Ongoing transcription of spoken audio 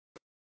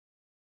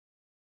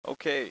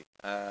Okay,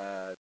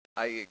 I'm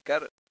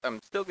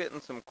still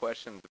getting some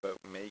questions about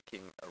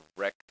making a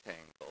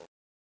rectangle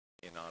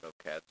in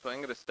AutoCAD. So I'm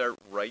going to start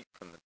right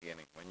from the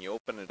beginning. When you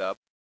open it up,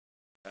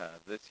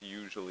 this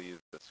usually is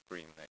the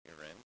screen that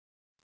you're in.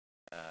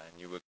 And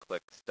you would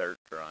click Start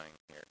Drawing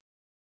here.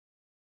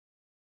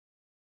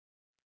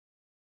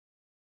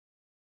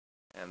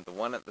 And the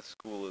one at the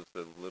school is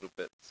a little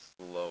bit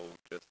slow,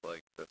 just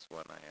like this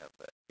one I have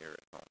here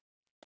at home.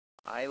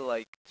 I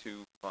like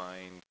to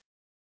find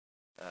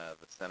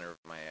the center of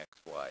my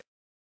XY.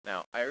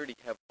 Now, I already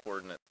have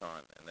coordinates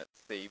on, and it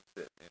saves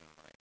it in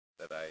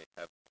that I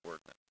have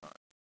coordinates on.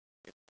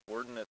 If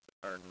coordinates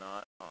are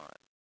not on,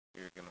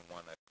 you're going to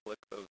want to click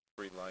those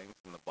three lines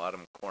in the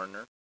bottom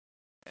corner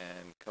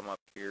and come up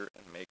here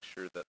and make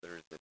sure that there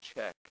is a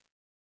check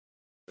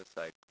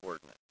beside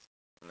coordinates,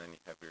 and then you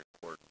have your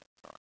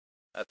coordinates on.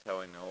 That's how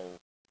I know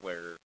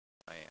where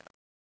I am.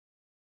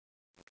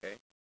 Okay?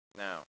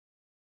 Now,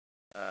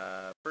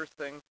 first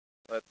thing,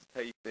 let's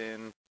type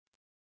in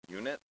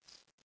units,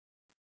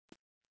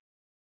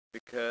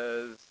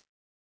 because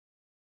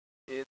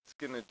it's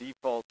going to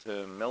default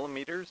to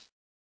millimeters,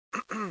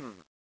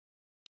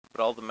 but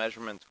all the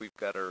measurements we've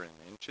got are in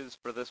inches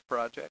for this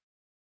project.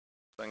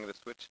 So I'm going to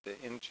switch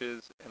to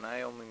inches, and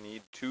I only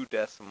need 2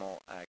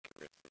 decimal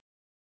accuracy.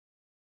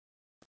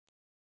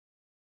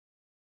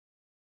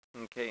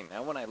 Okay,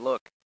 now when I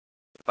look,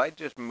 if I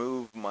just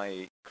move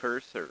my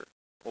cursor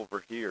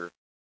over here,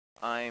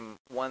 I'm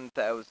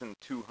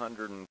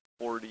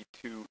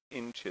 1,242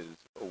 inches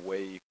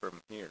away from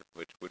here,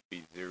 which would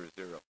be 0,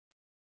 0.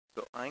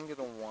 So I'm going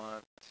to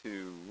want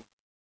to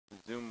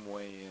zoom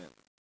way in.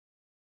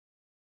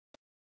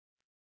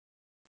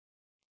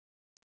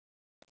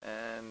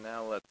 And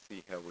now let's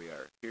see how we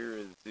are. Here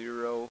is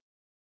 0,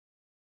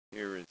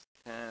 here is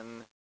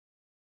 10,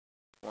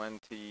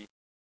 20,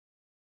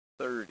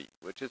 30,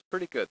 which is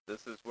pretty good.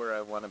 This is where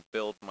I want to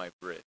build my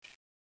bridge.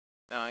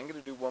 Now I'm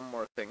going to do one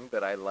more thing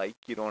that I like.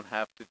 You don't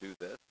have to do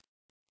this.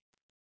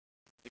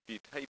 If you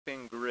type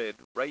in grid,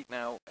 right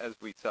now, as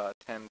we saw,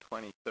 10,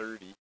 20,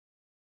 30,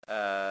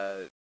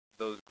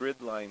 those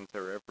grid lines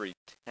are every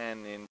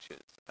 10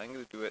 inches. I'm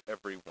going to do it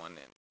every 1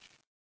 inch.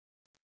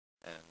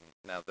 And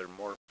now they're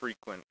more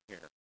frequent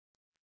here.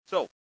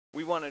 So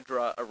we want to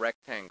draw a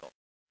rectangle,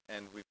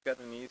 and we've got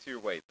an easier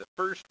way. The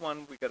first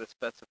one we got to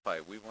specify.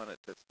 We want it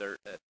to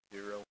start at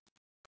 0,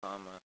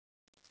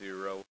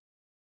 0,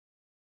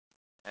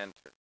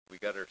 enter. We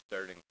got our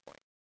starting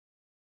point.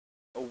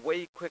 A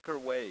way quicker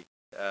way,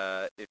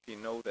 if you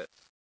notice,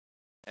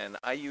 and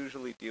I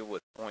usually deal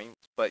with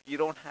points, but you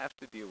don't have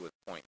to deal with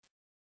points.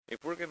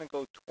 If we're going to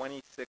go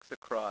 26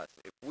 across,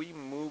 if we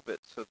move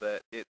it so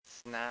that it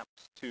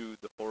snaps to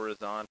the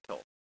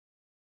horizontal,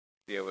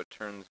 see how it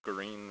turns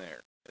green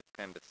there? It's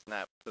kind of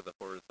snapped to the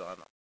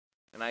horizontal.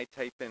 And I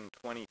type in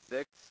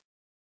 26,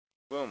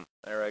 boom,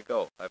 there I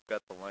go. I've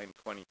got the line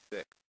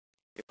 26.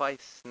 If I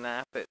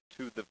snap it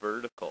to the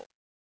vertical,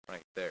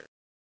 right there.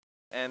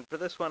 And for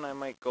this one, I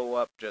might go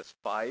up just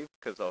 5,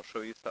 because I'll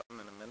show you something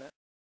in a minute.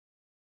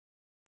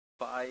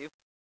 5.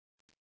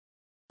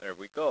 There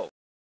we go.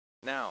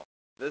 Now,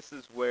 this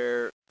is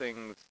where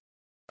things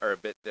are a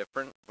bit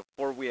different.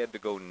 Before we had to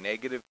go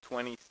negative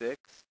 26.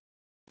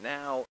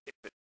 Now, if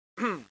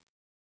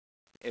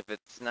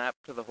it's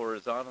snapped to the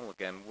horizontal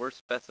again, we're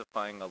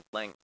specifying a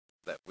length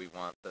that we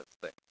want this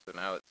thing. So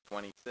now it's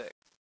 26.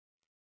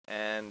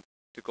 And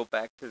to go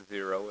back to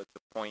 0, it's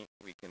a point.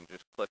 We can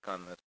just click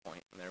on this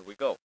point, and there we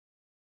go.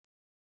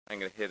 I'm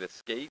going to hit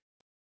escape.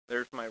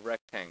 There's my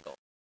rectangle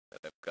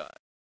that I've got.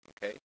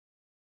 Okay.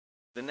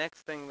 The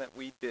next thing that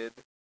we did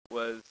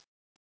was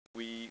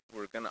we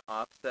were going to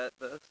offset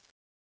this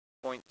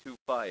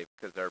 0.25,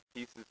 because our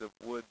pieces of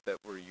wood that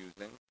we're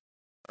using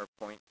are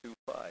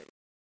 0.25.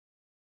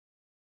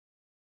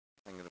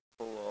 I'm going to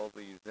pull all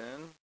these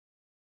in.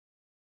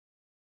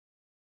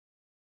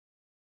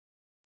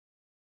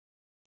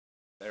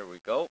 There we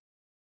go.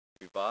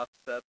 We've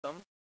offset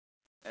them.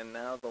 And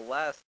now the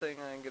last thing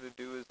I'm going to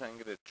do is I'm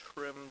going to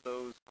trim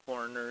those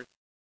corners.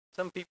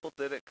 Some people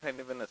did it kind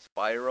of in a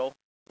spiral,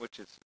 which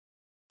is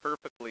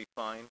perfectly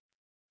fine.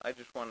 I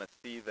just want to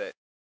see that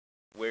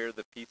where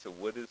the piece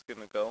of wood is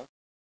going to go.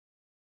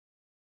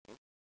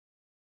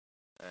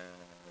 And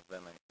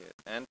then I hit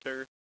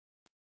enter,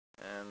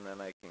 and then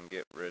I can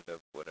get rid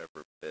of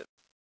whatever bits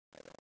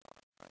I don't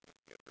want. I'm going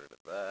to get rid of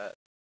that.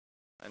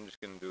 I'm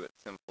just going to do it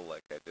simple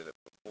like I did it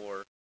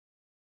before.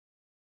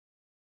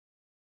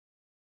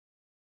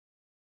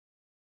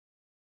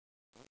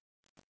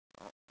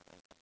 Oh, I'm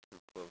too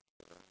close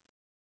to that.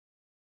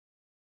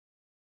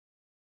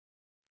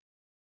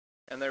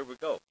 And there we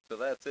go. So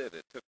that's it.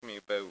 It took me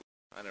about,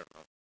 I don't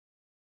know,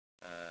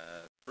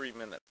 3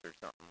 minutes or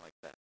something like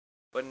that.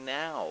 But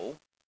now,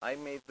 I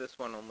made this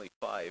one only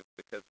 5,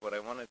 because what I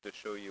wanted to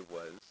show you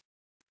was,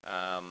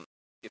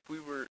 if we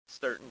were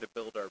starting to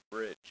build our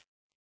bridge,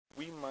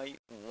 we might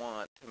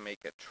want to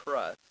make a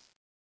truss,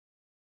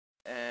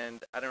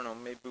 and I don't know,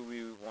 maybe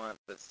we want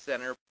the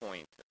center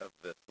point of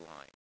this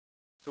line.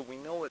 So we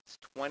know it's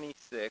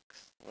 26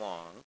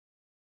 long,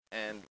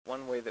 And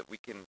one way that we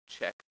can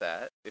check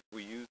that, if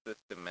we use this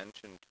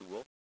dimension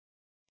tool,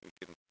 we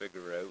can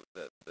figure out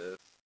that this,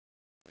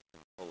 we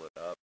can pull it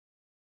up,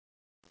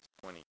 it's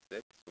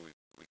 26, so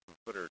we can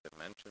put our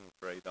dimensions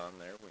right on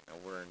there. We know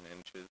we're in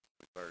inches.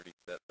 We've already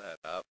set that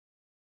up.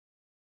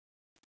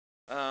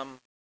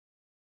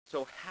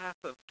 So half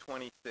of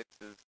 26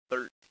 is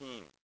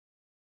 13.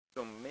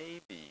 So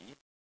maybe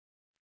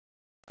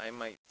I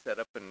might set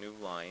up a new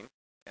line,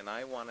 and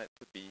I want it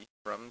to be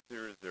from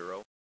 0,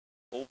 0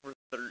 over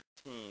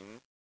 13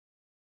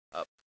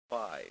 up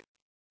 5.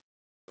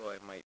 So I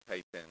might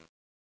type in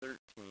 13,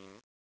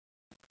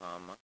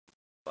 comma,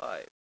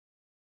 5.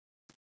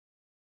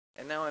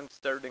 And now I'm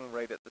starting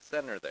right at the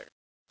center there.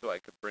 So I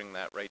could bring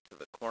that right to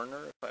the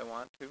corner if I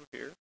want to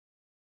here.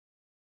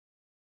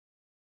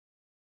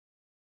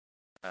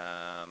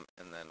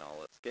 And then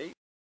I'll escape.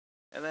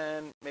 And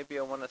then maybe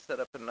I want to set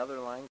up another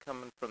line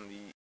coming from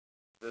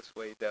this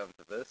way down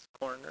to this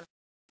corner.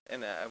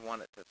 And I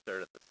want it to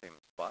start at the same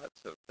spot.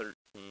 So 13,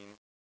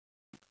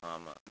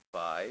 comma,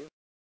 5.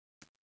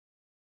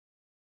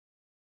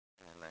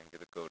 And I'm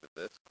going to go to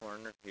this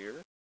corner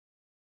here.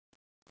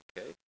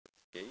 Okay,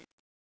 escape.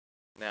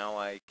 Now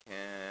I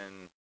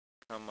can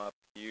come up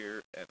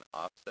here and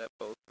offset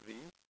both of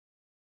these.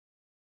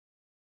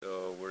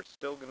 So we're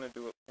still going to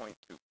do it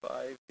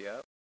 0.25,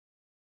 yep.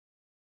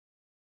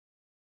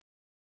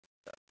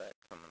 Got that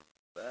coming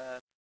like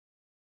that.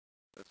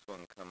 This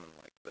one coming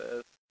like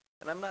this.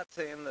 And I'm not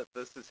saying that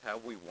this is how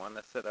we want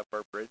to set up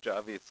our bridge.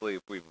 Obviously,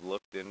 if we've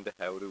looked into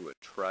how a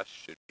truss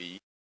should be,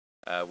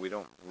 we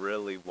don't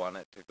really want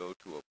it to go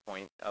to a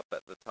point up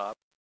at the top.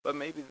 But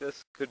maybe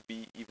this could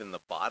be even the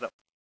bottom,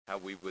 how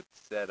we would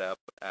set up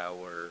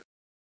our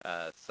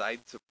side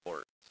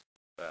supports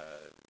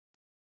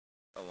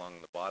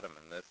along the bottom.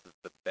 And this is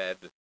the bed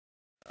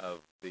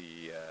of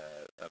the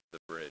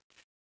bridge.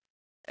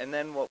 And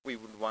then what we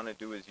would want to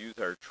do is use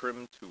our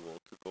trim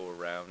tool to go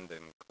around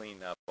and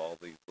clean up all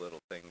these little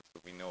things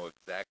so we know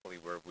exactly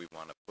where we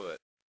want to put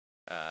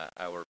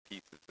our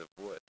pieces of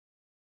wood.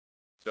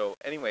 So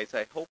anyways,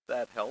 I hope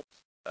that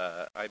helps.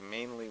 I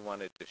mainly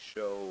wanted to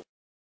show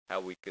how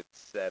we could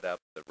set up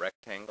the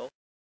rectangle,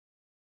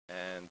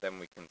 and then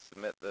we can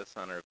submit this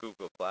on our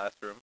Google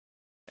Classroom.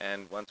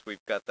 And once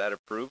we've got that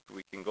approved,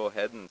 we can go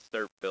ahead and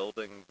start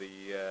building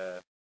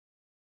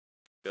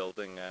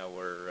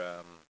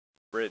our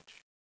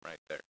bridge right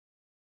there.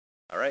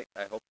 All right,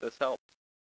 I hope this helped.